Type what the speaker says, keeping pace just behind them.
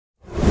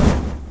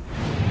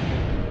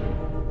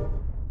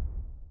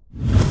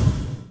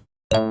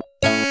Hey,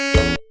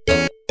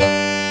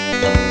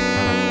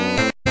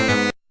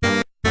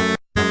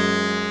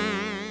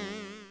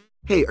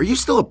 are you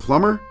still a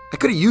plumber? I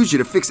could've used you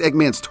to fix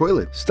Eggman's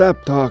toilet.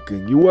 Stop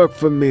talking. You work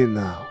for me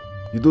now.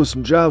 You do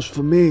some jobs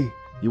for me,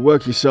 you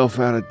work yourself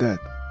out of debt.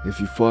 If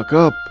you fuck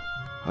up,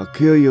 I'll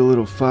kill your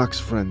little fox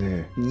friend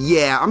here.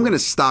 Yeah, I'm gonna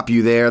stop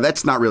you there.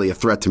 That's not really a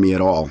threat to me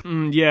at all.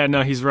 Yeah,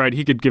 no, he's right.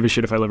 He could give a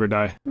shit if I live or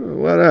die.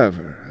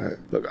 Whatever.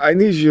 Look, I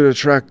need you to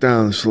track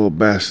down this little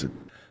bastard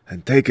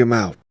and take him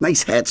out.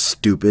 Nice hat,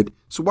 stupid.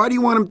 So why do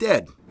you want him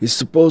dead? He's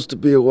supposed to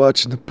be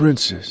watching the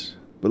princess,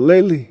 but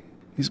lately,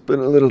 he's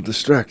been a little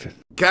distracted.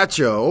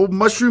 Gotcha. Old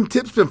Mushroom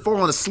Tip's been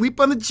falling asleep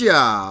on the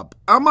job.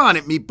 I'm on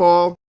it,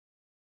 Meatball.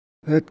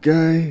 That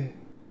guy,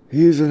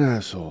 he's an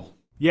asshole.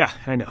 Yeah,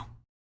 I know.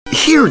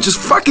 Here, just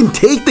fucking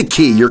take the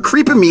key. You're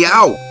creeping me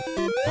out.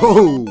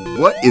 Oh,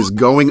 what is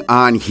going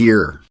on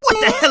here?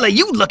 What the hell are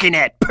you looking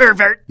at,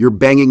 pervert? You're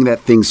banging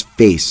that thing's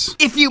face.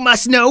 If you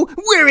must know,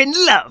 we're in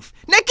love.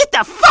 Now get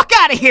the fuck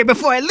out of here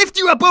before I lift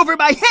you up over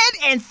my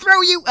head and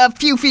throw you a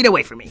few feet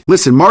away from me.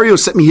 Listen, Mario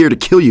sent me here to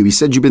kill you. He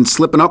said you've been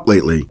slipping up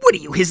lately. What are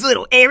you, his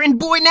little errand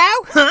boy now,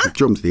 huh?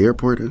 Drove him to the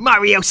airport.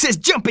 Mario says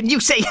jump and you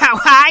say how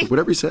high?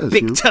 Whatever he says.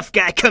 Big tough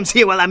guy comes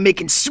here while I'm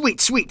making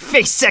sweet, sweet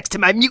face sex to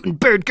my mutant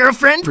bird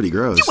girlfriend. Pretty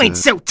gross. You ain't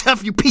so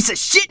tough, you piece of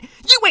shit.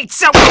 You ain't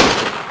so...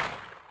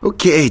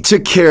 Okay,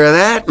 took care of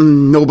that,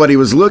 and nobody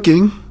was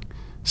looking.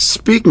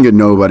 Speaking of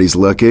nobody's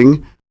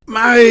looking,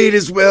 might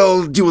as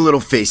well do a little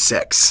face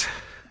sex.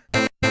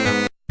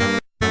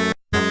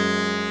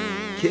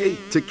 Okay,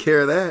 took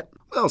care of that.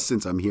 Well,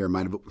 since I'm here, I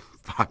might have...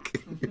 Fuck.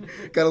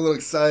 Got a little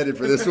excited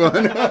for this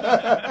one.